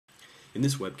In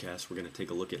this webcast, we're going to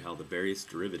take a look at how the various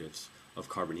derivatives of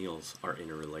carbonyls are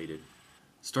interrelated.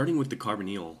 Starting with the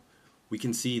carbonyl, we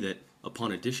can see that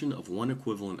upon addition of one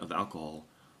equivalent of alcohol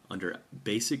under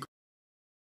basic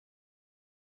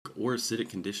or acidic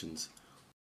conditions,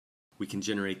 we can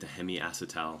generate the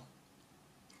hemiacetal.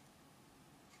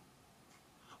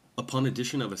 Upon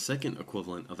addition of a second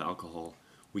equivalent of alcohol,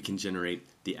 we can generate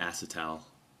the acetal.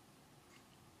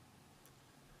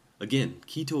 Again,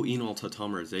 keto-enol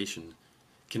tautomerization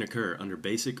can occur under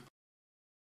basic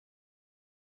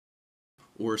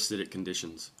or acidic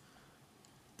conditions.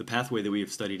 The pathway that we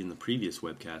have studied in the previous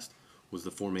webcast was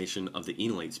the formation of the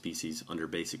enolate species under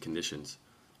basic conditions.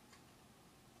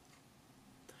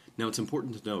 Now it's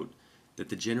important to note that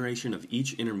the generation of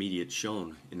each intermediate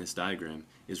shown in this diagram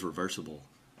is reversible.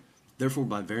 Therefore,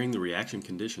 by varying the reaction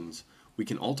conditions, we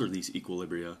can alter these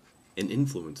equilibria and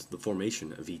influence the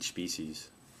formation of each species.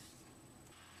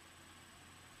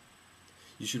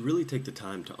 You should really take the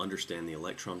time to understand the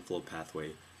electron flow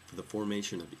pathway for the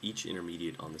formation of each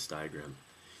intermediate on this diagram.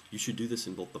 You should do this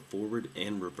in both the forward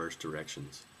and reverse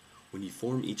directions. When you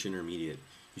form each intermediate,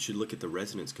 you should look at the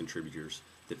resonance contributors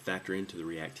that factor into the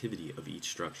reactivity of each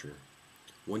structure.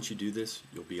 Once you do this,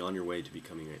 you'll be on your way to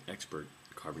becoming an expert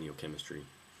in carbonyl chemistry.